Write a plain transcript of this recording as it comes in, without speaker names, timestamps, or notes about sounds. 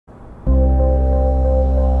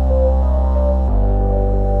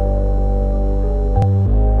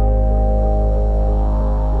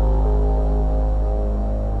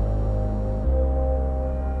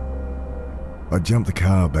jumped the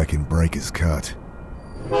car back in Breaker's Cut.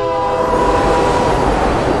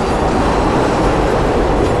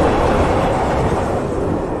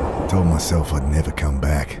 Told myself I'd never come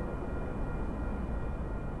back.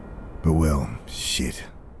 But well, shit.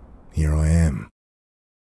 Here I am.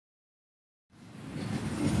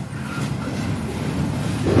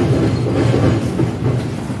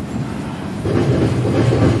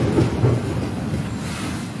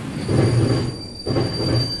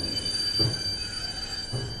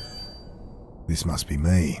 This must be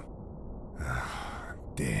me.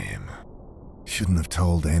 Damn. Shouldn't have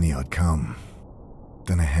told Annie I'd come.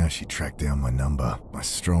 Don't know how she tracked down my number. My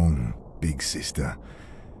strong, big sister,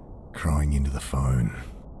 crying into the phone.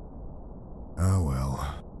 Oh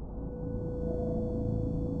well.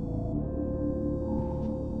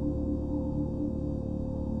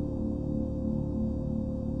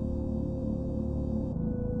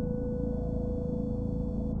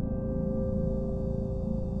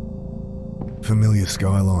 Familiar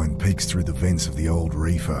skyline peeks through the vents of the old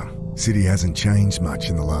reefer. City hasn't changed much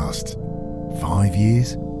in the last 5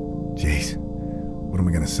 years? Jeez, what am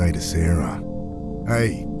I going to say to Sarah?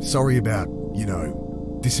 Hey, sorry about,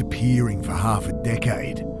 disappearing for half a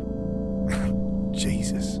decade.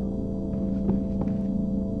 Jesus.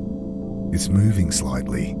 It's moving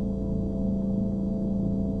slightly.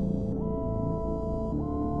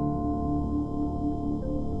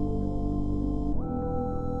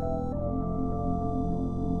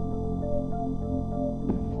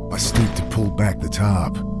 I stooped to pull back the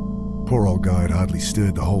tarp. Poor old guy had hardly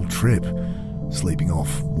stirred the whole trip, sleeping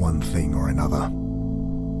off one thing or another.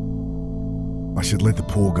 I should let the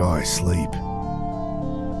poor guy sleep.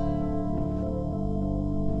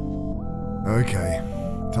 Okay,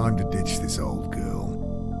 time to ditch this old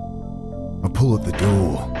girl. I pull at the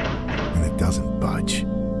door, and it doesn't budge.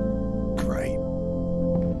 Great.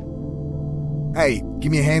 Hey,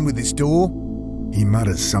 give me a hand with this door. He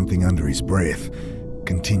mutters something under his breath,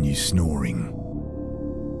 continues snoring.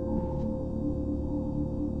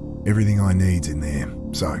 Everything I need's in there,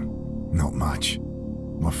 so not much.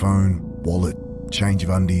 My phone, wallet, change of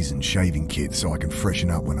undies and shaving kit so I can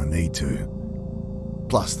freshen up when I need to.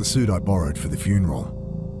 Plus the suit I borrowed for the funeral.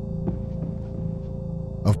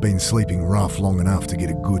 I've been sleeping rough long enough to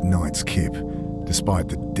get a good night's kip, despite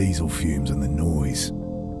the diesel fumes and the noise.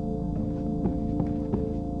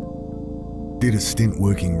 Did a stint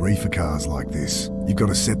working reefer cars like this. You've got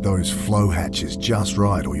to set those flow hatches just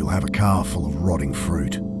right or you'll have a car full of rotting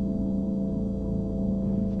fruit.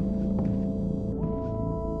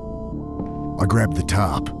 I grabbed the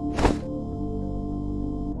tarp.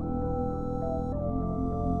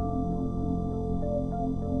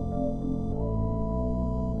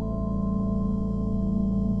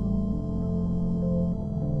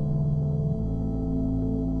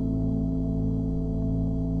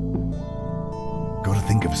 Gotta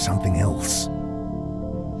think of something else.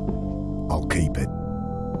 I'll keep it.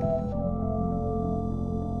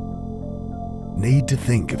 Need to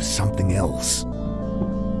think of something else.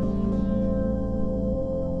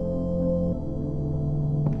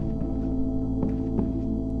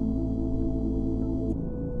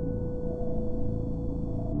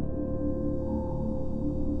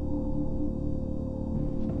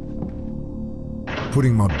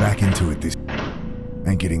 Putting my back into it this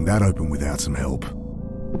and getting that open without some help.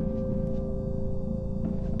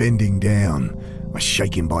 Bending down, I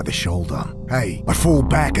shake him by the shoulder. Hey, I fall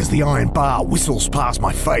back as the iron bar whistles past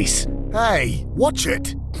my face. Hey, watch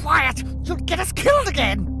it! Quiet! You'll get us killed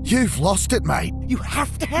again! You've lost it, mate. You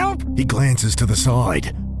have to help! He glances to the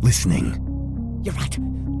side, listening. You're right.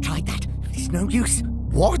 Tried that. It's no use.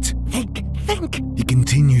 What? Think! He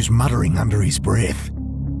continues muttering under his breath.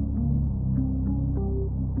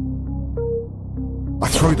 I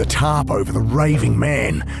throw the tarp over the raving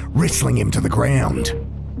man, wrestling him to the ground.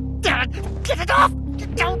 Damn it! Get it off! You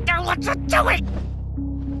don't know what you're doing!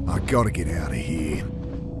 I gotta get out of here.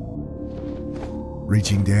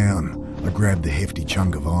 Reaching down, I grab the hefty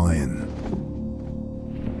chunk of iron.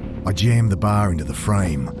 I jam the bar into the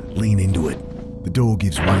frame, lean into it. The door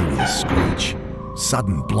gives way with a screech.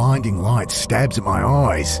 Sudden blinding light stabs at my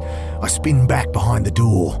eyes. I spin back behind the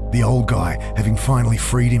door. The old guy, having finally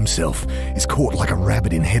freed himself, is caught like a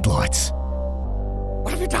rabbit in headlights.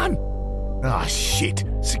 What have you done? Ah, shit.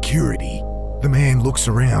 Security. The man looks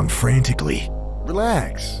around frantically.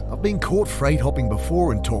 Relax. I've been caught freight hopping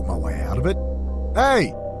before and talked my way out of it.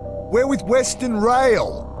 Hey, we're with Western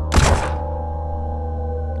Rail.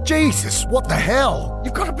 Jesus, what the hell?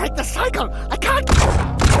 You've got to break the cycle! I can't...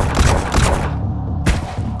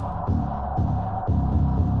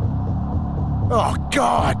 Oh,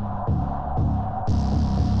 God!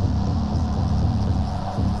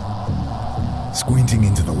 Squinting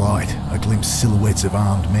into the light, I glimpse silhouettes of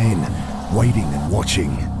armed men, waiting and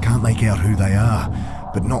watching. Can't make out who they are,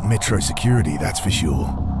 but not Metro security, that's for sure.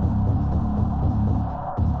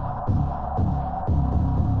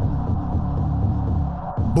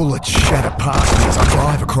 Bullets shatter past me as I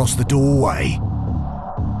drive across the doorway.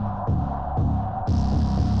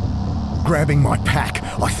 Grabbing my pack,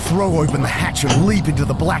 I throw open the hatch and leap into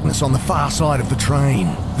the blackness on the far side of the train.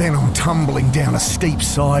 Then I'm tumbling down a steep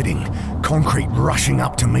siding, concrete rushing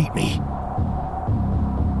up to meet me.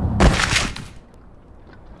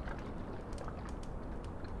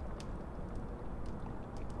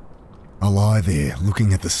 I lie there,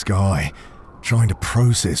 looking at the sky, trying to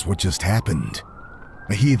process what just happened.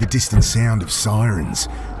 I hear the distant sound of sirens,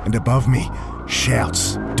 and above me,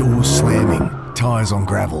 shouts, doors slamming, tyres on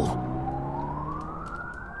gravel.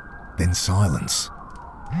 Then silence.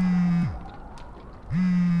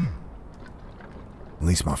 At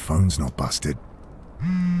least my phone's not busted.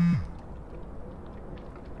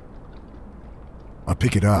 I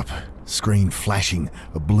pick it up, screen flashing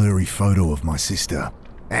a blurry photo of my sister.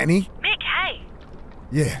 Annie? Mick, hey.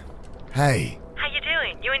 Yeah. Hey. How you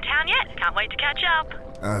doing? You in town yet? Can't wait to catch up.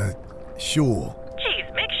 Sure. Geez,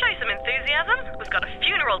 Mick, show some enthusiasm. We've got a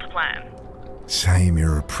funeral to plan. Same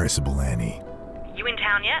irrepressible Annie. You in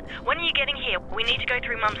town yet? When are you getting here? We need to go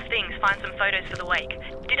through Mum's things, find some photos for the wake.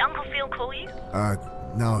 Did Uncle Phil call you?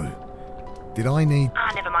 No. Did I need...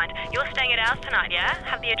 Never mind. You're staying at ours tonight, yeah?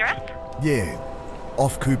 Have the address? Yeah.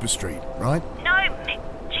 Off Cooper Street, right? No, Mick.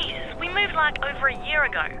 Jesus, we moved like over a year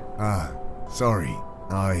ago. Sorry.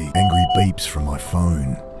 Angry beeps from my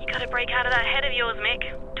phone. You gotta break out of that head of yours,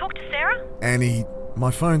 Mick. Talk to Sarah? Annie,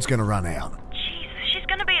 my phone's gonna run out. Jeez, she's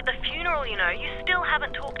gonna be at the funeral, you know. You still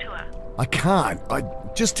haven't talked to her. I can't.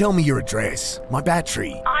 Just tell me your address. My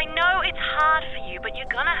battery. I know it's hard for you, but you're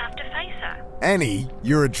gonna have to face her. Annie,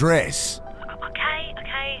 your address.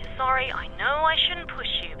 Okay, sorry. I know I shouldn't push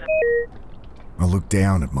you, but... I look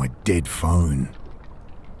down at my dead phone.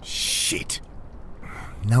 Shit.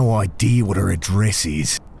 No idea what her address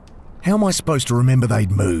is. How am I supposed to remember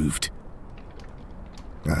they'd moved?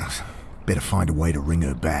 Better find a way to ring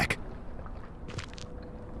her back.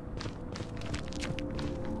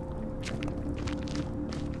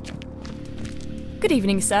 Good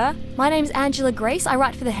evening, sir. My name's Angela Grace. I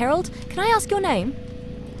write for the Herald. Can I ask your name?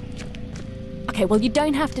 Okay, well, you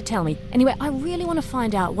don't have to tell me. Anyway, I really want to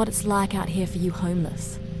find out what it's like out here for you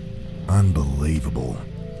homeless. Unbelievable.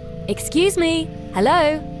 Excuse me.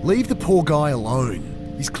 Hello? Leave the poor guy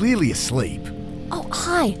alone. He's clearly asleep. Oh,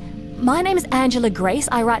 hi. My name's Angela Grace.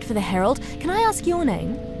 I write for the Herald. Can I ask your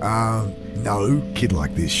name? No. Kid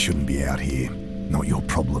like this shouldn't be out here. Not your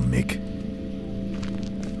problem, Mick.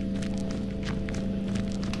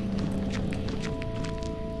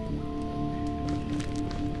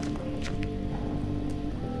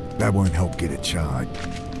 That won't help get it charged.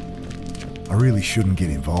 I really shouldn't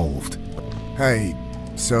get involved. Hey,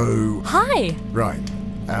 so... Hi. Right.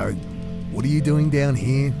 What are you doing down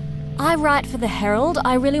here? I write for the Herald.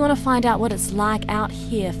 I really want to find out what it's like out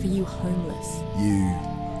here for you homeless. You...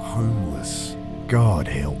 homeless? God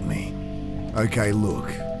help me. Okay,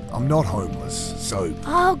 look. I'm not homeless, so...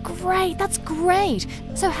 Oh, great. That's great.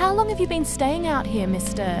 So how long have you been staying out here,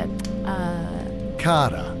 Mr...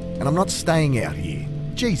 Carter. And I'm not staying out here.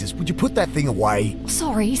 Jesus, would you put that thing away?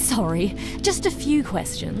 Sorry. Just a few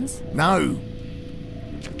questions. No.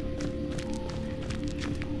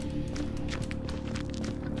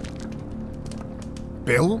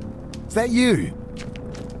 Bill? Is that you?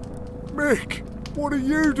 Mick, what are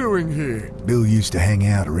you doing here? Bill used to hang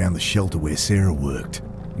out around the shelter where Sarah worked.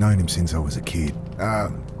 Known him since I was a kid.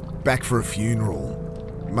 Back for a funeral.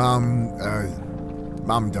 Mum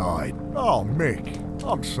died. Oh, Mick,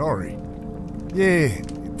 I'm sorry. Yeah,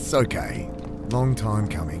 it's okay. Long time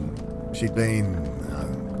coming. She'd been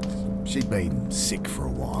sick for a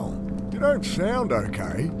while. You don't sound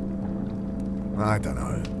okay. I don't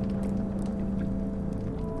know.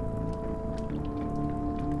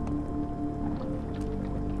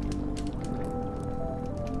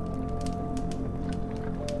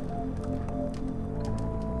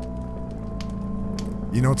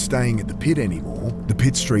 You're not staying at the pit anymore. The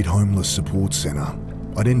Pitt Street Homeless Support Centre.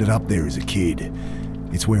 I'd ended up there as a kid.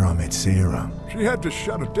 It's where I met Sarah. She had to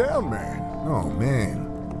shut it down, man. Oh, man.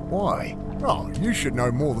 Why? Oh, you should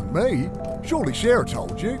know more than me. Surely Sarah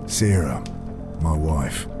told you. Sarah, my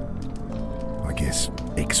wife. I guess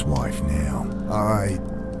ex-wife now. I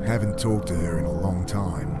haven't talked to her in a long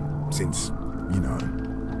time. Since, you know.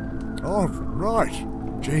 Oh, right.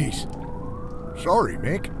 Jeez. Sorry,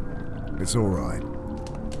 Mick. It's all right.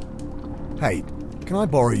 Hey, Can I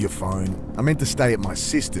borrow your phone? I meant to stay at my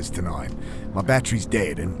sister's tonight. My battery's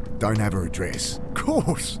dead and don't have her address.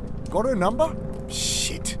 Course. Got her number?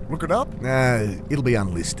 Shit. Look it up? Nah, it'll be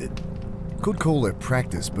unlisted. Could call her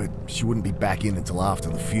practice, but she wouldn't be back in until after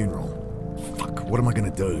the funeral. Fuck, what am I gonna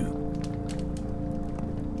do?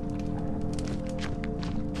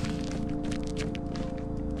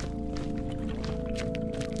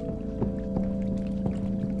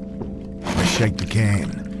 I shake the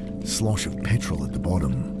can. Slosh of petrol at the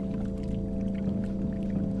bottom.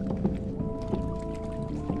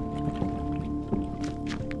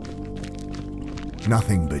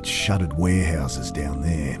 Nothing but shuttered warehouses down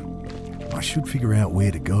there. I should figure out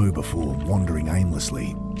where to go before wandering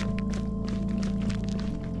aimlessly.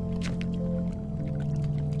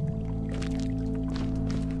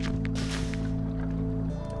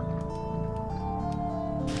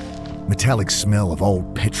 Metallic smell of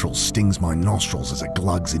old petrol stings my nostrils as it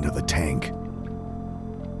glugs into the tank.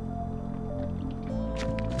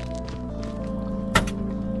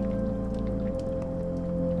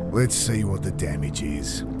 Let's see what the damage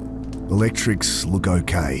is. Electrics look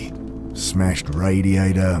okay. Smashed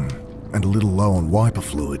radiator and a little low on wiper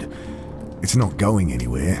fluid. It's not going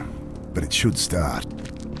anywhere, but it should start.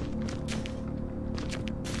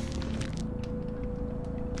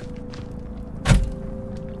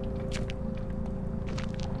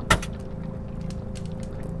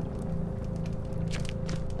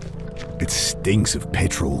 It stinks of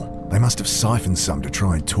petrol. They must have siphoned some to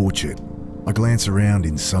try and torch it. I glance around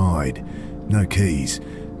inside. No keys,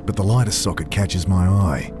 but the lighter socket catches my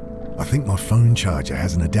eye. I think my phone charger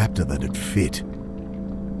has an adapter that'd fit.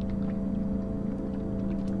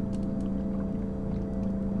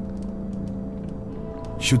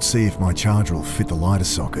 Should see if my charger will fit the lighter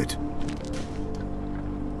socket.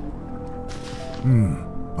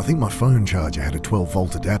 I think my phone charger had a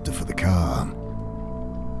 12-volt adapter for the car.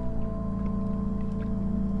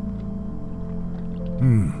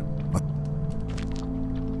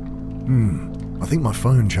 I think my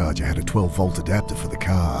phone charger had a 12-volt adapter for the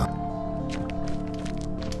car.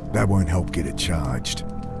 That won't help get it charged.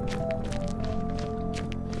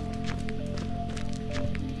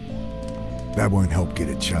 That won't help get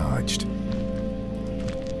it charged.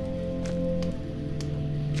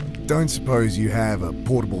 Don't suppose you have a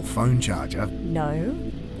portable phone charger? No.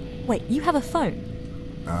 Wait, you have a phone?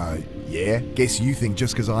 Yeah? Guess you think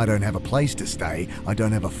just because I don't have a place to stay, I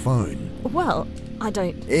don't have a phone. Well, I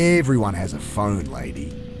don't... Everyone has a phone,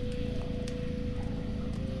 lady.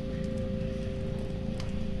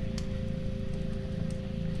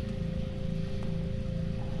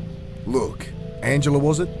 Look, Angela,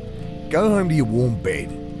 was it? Go home to your warm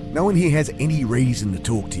bed. No one here has any reason to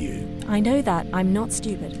talk to you. I know that. I'm not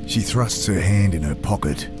stupid. She thrusts her hand in her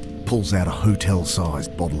pocket, pulls out a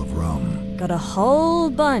hotel-sized bottle of rum. Got a whole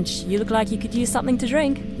bunch. You look like you could use something to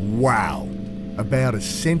drink. Wow. About as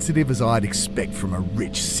sensitive as I'd expect from a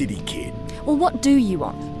rich city kid. Well, what do you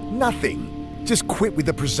want? Nothing. Just quit with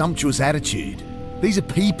the presumptuous attitude. These are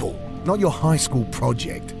people, not your high school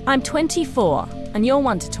project. I'm 24, and you're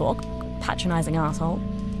one to talk. Patronising asshole.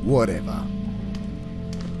 Whatever.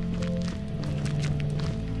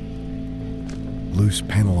 Loose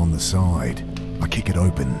panel on the side. I kick it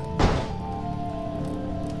open.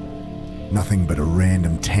 Nothing but a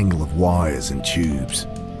random tangle of wires and tubes.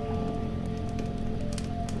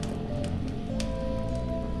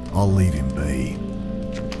 I'll leave him be.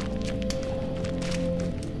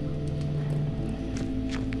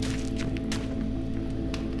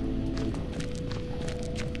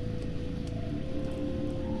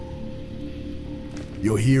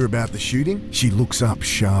 You'll hear about the shooting? She looks up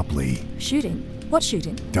sharply. Shooting? What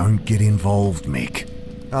shooting? Don't get involved, Mick.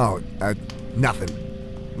 Oh, nothing.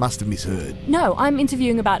 Must have misheard. No, I'm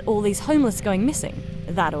interviewing about all these homeless going missing.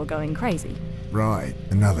 That or going crazy. Right.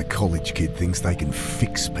 Another college kid thinks they can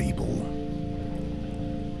fix people.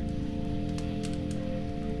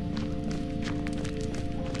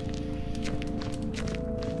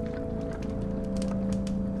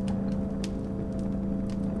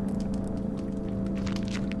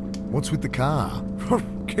 What's with the car?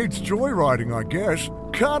 Kids joyriding, I guess.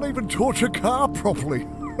 Can't even torch a car properly.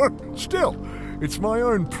 Still, it's my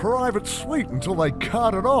own private suite until they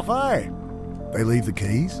cart it off, eh? They leave the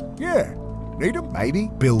keys? Yeah. Need 'em? Maybe.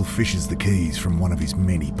 Bill fishes the keys from one of his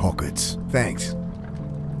many pockets. Thanks.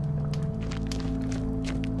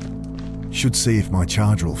 Should see if my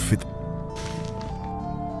charger will fit.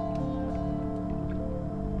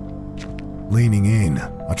 Leaning in,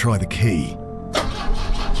 I try the key.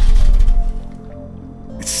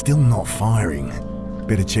 It's still not firing.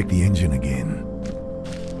 Better check the engine again.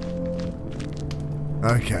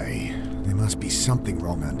 Okay, There must be something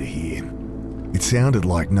wrong under here. It sounded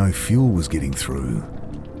like no fuel was getting through.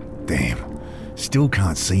 Damn, still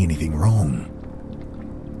can't see anything wrong.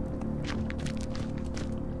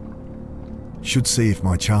 Should see if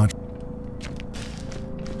my charge...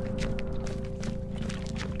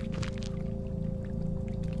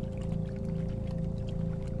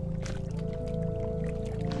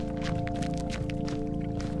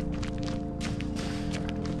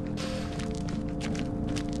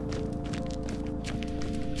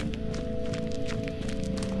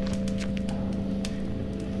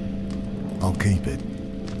 I'll keep it.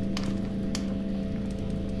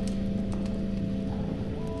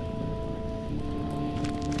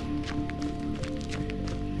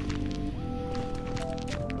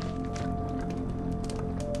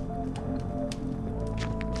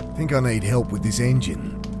 Think I need help with this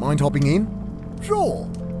engine. Mind hopping in? Sure.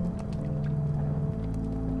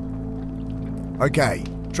 Okay,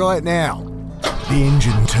 try it now. The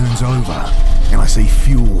engine turns over, and I see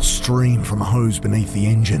fuel stream from a hose beneath the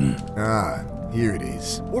engine. Ah, here it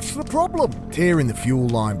is. What's the problem? Tear in the fuel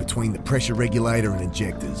line between the pressure regulator and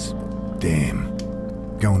injectors. Damn.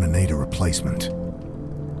 Going to need a replacement.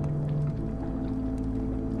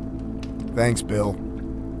 Thanks, Bill.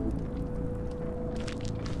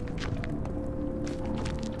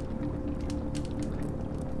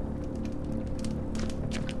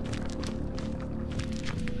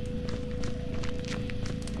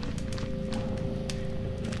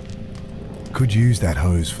 Could use that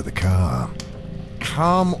hose for the car.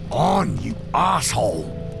 Come on, you asshole!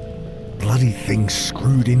 Bloody thing's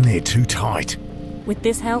screwed in there too tight. With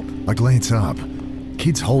this help? I glance up.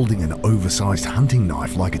 Kid's holding an oversized hunting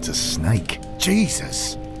knife like it's a snake.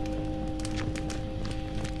 Jesus!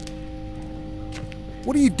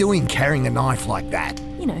 What are you doing carrying a knife like that?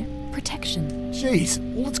 You know, protection. Jeez,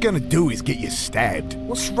 all it's gonna do is get you stabbed.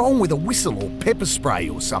 What's wrong with a whistle or pepper spray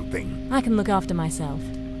or something? I can look after myself.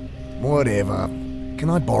 Whatever. Can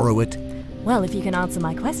I borrow it? Well, if you can answer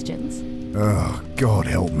my questions. Oh, God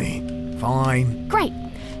help me. Fine. Great.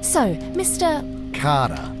 So, Mr.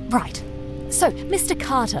 Carter. Right. So, Mr.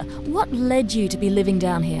 Carter, what led you to be living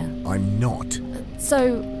down here? I'm not.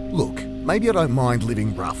 So, Look, maybe I don't mind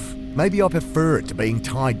living rough. Maybe I prefer it to being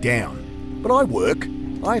tied down. But I work.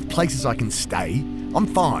 I have places I can stay. I'm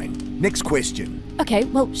fine. Next question. okay,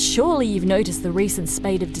 well, surely you've noticed the recent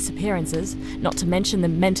spate of disappearances, not to mention the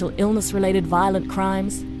mental illness-related violent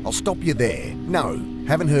crimes. I'll stop you there. No,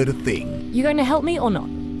 haven't heard a thing. You going to help me or not?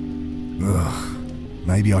 Ugh,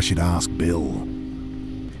 maybe I should ask Bill.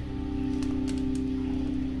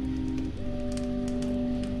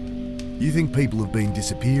 You think people have been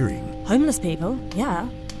disappearing? Homeless people? Yeah.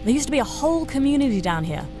 There used to be a whole community down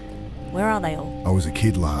here. Where are they all? I was a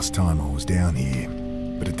kid last time I was down here,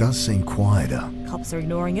 but it does seem quieter. Cops are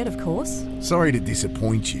ignoring it, of course. Sorry to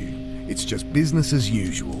disappoint you. It's just business as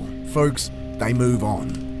usual. Folks, they move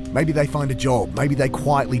on. Maybe they find a job, maybe they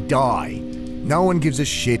quietly die. No one gives a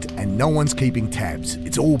shit and no one's keeping tabs.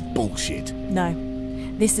 It's all bullshit. No,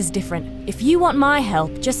 this is different. If you want my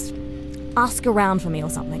help, just ask around for me or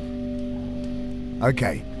something.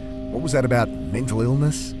 Okay, what was that about mental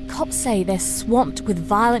illness? Cops say they're swamped with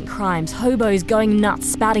violent crimes, hobos going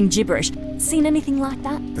nuts, spouting gibberish. Seen anything like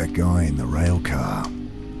that? That guy in the rail car.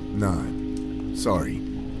 No, sorry.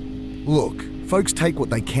 Look, folks take what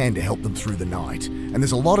they can to help them through the night, and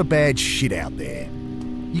there's a lot of bad shit out there.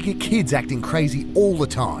 You get kids acting crazy all the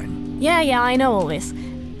time. Yeah, I know all this.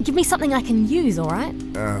 Give me something I can use, alright?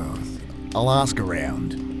 Oh, I'll ask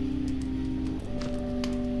around.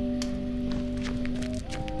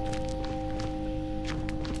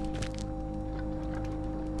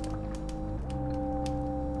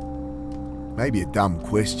 Maybe a dumb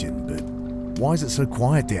question, but why is it so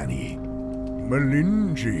quiet down here?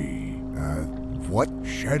 Malinji. What?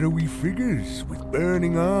 Shadowy figures with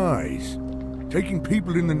burning eyes. Taking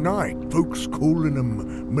people in the night, folks calling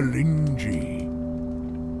them Malinji.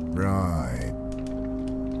 Right.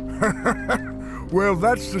 Well,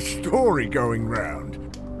 that's the story going round.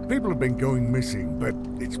 People have been going missing, but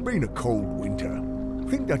it's been a cold winter. I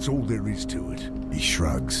think that's all there is to it. He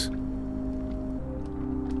shrugs.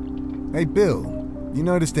 Hey, Bill, you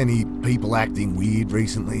noticed any people acting weird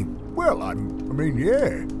recently? Well, I mean,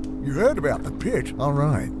 yeah. You heard about the pit. All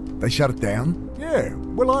right. They shut it down? Yeah,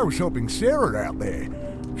 well, I was helping Sarah out there.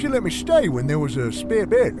 She let me stay when there was a spare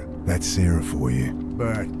bed. That's Sarah for you.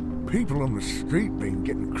 But people on the street been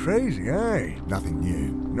getting crazy, eh? Nothing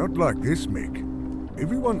new. Not like this, Mick.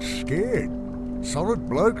 Everyone's scared. Solid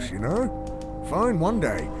blokes, you know? Fine one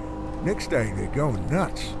day. Next day, they're going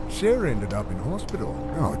nuts. Sarah ended up in hospital.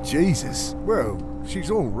 Oh, Jesus. Well, she's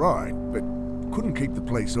all right, but couldn't keep the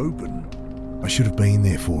place open. I should have been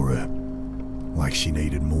there for her. Like she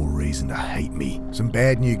needed more reason to hate me. Some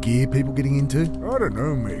bad new gear people getting into? I don't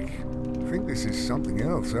know, Mick. I think this is something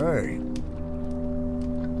else, eh?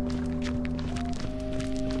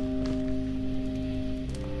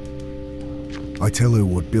 I tell her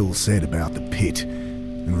what Bill said about the pit,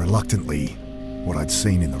 and reluctantly, what I'd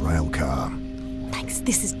seen in the rail car. Thanks,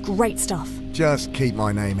 this is great stuff. Just keep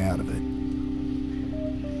my name out of it.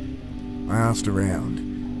 I asked around,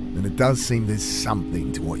 and it does seem there's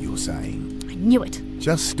something to what you're saying. I knew it.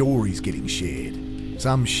 Just stories getting shared.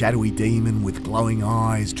 Some shadowy demon with glowing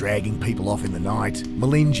eyes dragging people off in the night.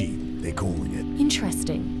 Malinji, they're calling it.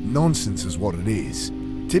 Interesting. Nonsense is what it is.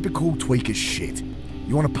 Typical tweaker shit.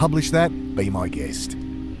 You want to publish that? Be my guest.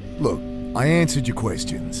 Look, I answered your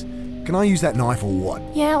questions. Can I use that knife or what?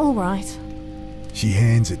 Yeah, all right. She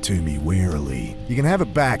hands it to me warily. You can have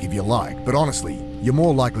it back if you like, but honestly, you're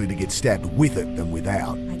more likely to get stabbed with it than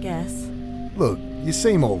without. I guess. Look, you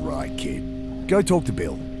seem alright, kid. Go talk to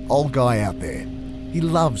Bill, old guy out there. He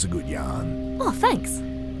loves a good yarn. Oh, thanks.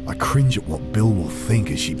 I cringe at what Bill will think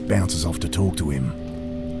as she bounces off to talk to him.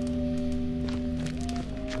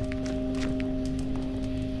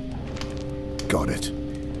 Got it.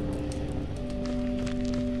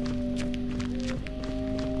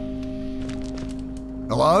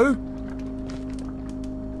 Hello?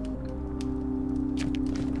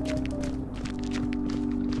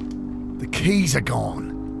 The keys are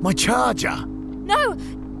gone. My charger. No!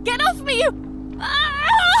 Get off me, you...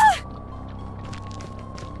 Ah!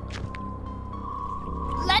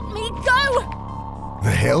 Let me go!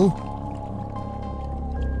 The hell?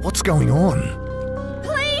 What's going on?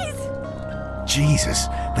 Please! Jesus,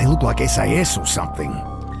 they look like SAS or something.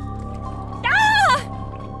 Ah!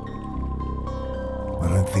 I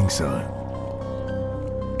don't think so.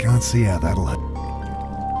 Can't see how that'll hurt.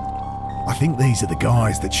 I think these are the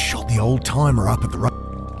guys that shot the old-timer up at the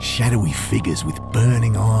shadowy figures with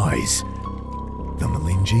burning eyes. The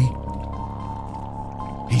Malinji?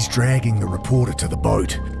 He's dragging the reporter to the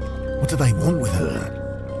boat. What do they want with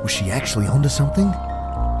her? Was she actually onto something?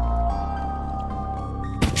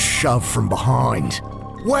 Shove from behind.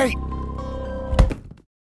 Wait!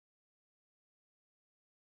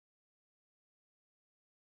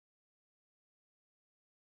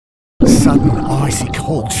 Sudden icy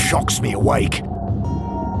cold shocks me awake.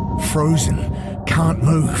 Frozen, can't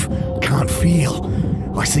move, can't feel.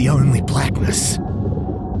 I see only blackness.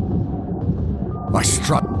 I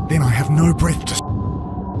strut, then I have no breath to...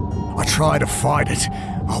 I try to fight it.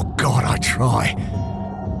 Oh God, I try.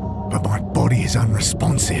 But my body is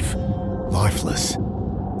unresponsive, lifeless.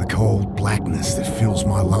 The cold blackness that fills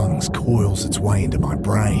my lungs coils its way into my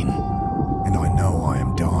brain, and I know I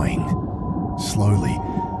am dying. Slowly,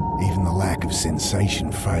 even the lack of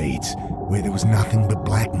sensation fades. Where there was nothing but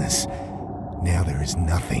blackness, now there is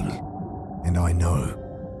nothing. And I know,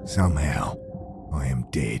 somehow, I am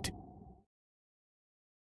dead.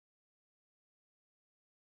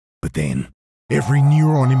 But then, every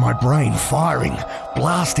neuron in my brain firing,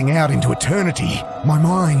 blasting out into eternity. My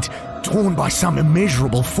mind, torn by some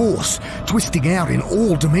immeasurable force, twisting out in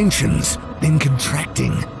all dimensions, then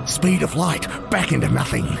contracting, speed of light, back into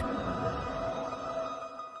nothing.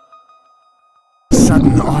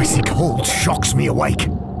 Sudden icy cold shocks me awake.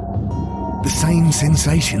 The same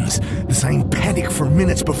sensations, the same panic from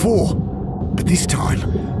minutes before. But this time,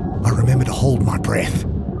 I remember to hold my breath.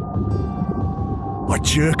 I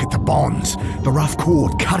jerk at the bonds, the rough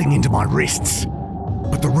cord cutting into my wrists.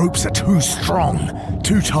 But the ropes are too strong,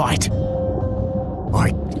 too tight.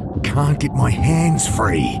 I can't get my hands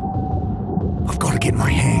free. I've got to get my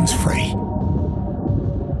hands free.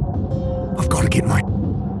 I've got to get my...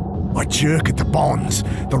 I jerk at the bonds,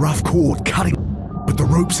 the rough cord cutting, but the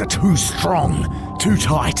ropes are too strong, too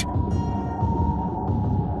tight.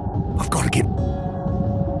 I've got to get...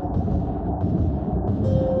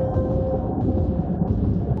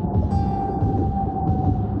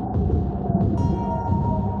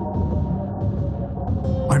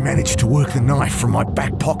 I managed to work the knife from my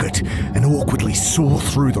back pocket and awkwardly saw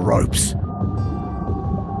through the ropes.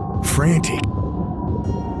 Frantic.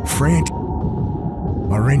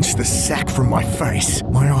 I wrench the sack from my face.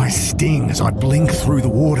 My eyes sting as I blink through the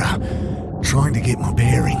water, trying to get my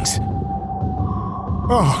bearings.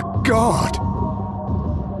 Oh, God!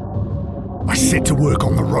 I set to work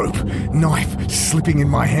on the rope, knife slipping in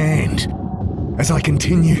my hand. As I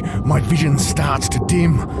continue, my vision starts to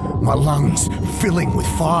dim, my lungs filling with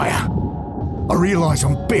fire. I realize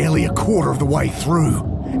I'm barely a quarter of the way through,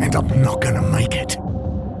 and I'm not gonna make it.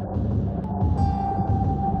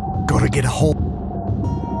 Gotta get a hold...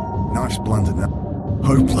 Knife's blunted up.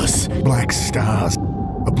 Hopeless. Black stars.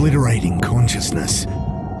 obliterating consciousness.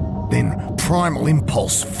 Then primal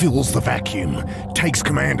impulse fills the vacuum, takes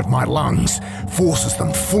command of my lungs, forces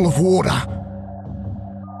them full of water.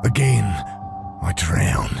 Again, I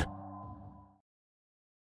drown.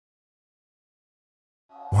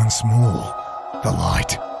 Once more, the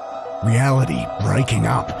light. Reality breaking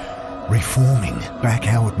up, reforming back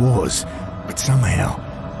how it was, but somehow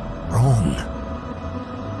wrong.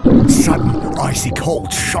 Sudden icy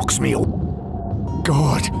cold shocks me.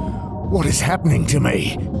 God, what is happening to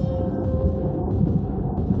me?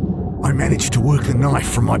 I managed to work the knife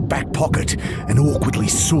from my back pocket and awkwardly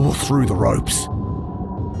saw through the ropes.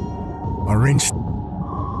 I wrenched.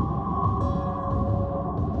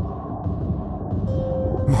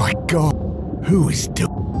 My God, who is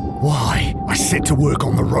Why? I set to work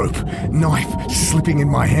on the rope, knife slipping in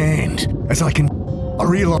my hand. As I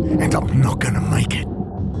realize, and I'm not gonna make it.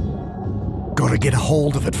 Gotta get a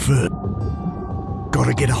hold of it first.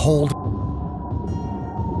 Gotta get a hold.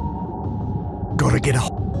 Gotta get a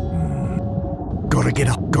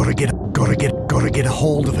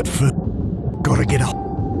hold of it first. Gotta get a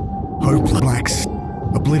hopeless blacks.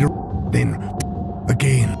 Obliterate. Then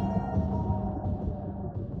again.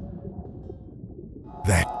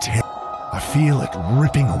 I feel it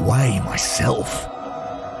ripping away myself.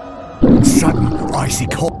 Sudden icy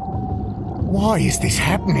cold. Why is this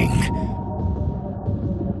happening?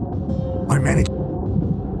 I managed.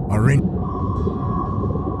 I wrenched.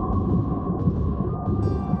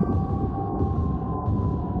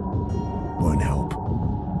 Won't help.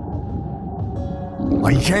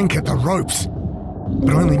 I yank at the ropes,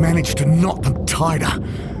 but only manage to knot them tighter.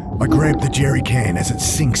 I grab the jerry can as it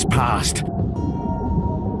sinks past.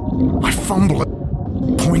 I fumble it.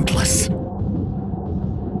 Pointless.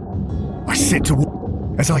 I set to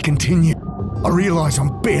work. As I continue, I realize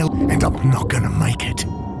I'm barely, and I'm not gonna make it.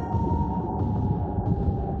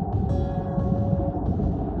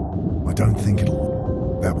 I don't think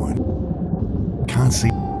that won't. Can't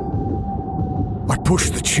see. I push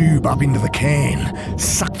the tube up into the can,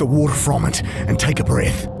 suck the water from it, and take a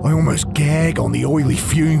breath. I almost gag on the oily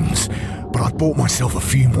fumes, but I bought myself a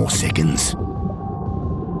few more seconds.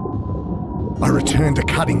 I return to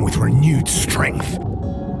cutting with renewed strength.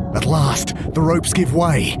 At last, the ropes give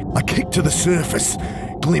way. I kick to the surface,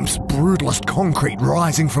 glimpse brutalist concrete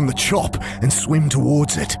rising from the chop, and swim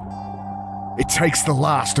towards it. It takes the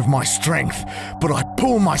last of my strength, but I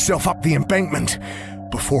pull myself up the embankment.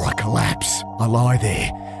 Before I collapse, I lie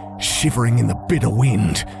there, shivering in the bitter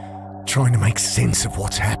wind, trying to make sense of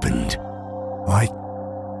what's happened. I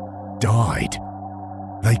died.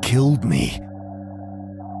 They killed me.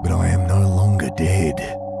 But I am no longer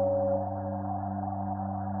dead.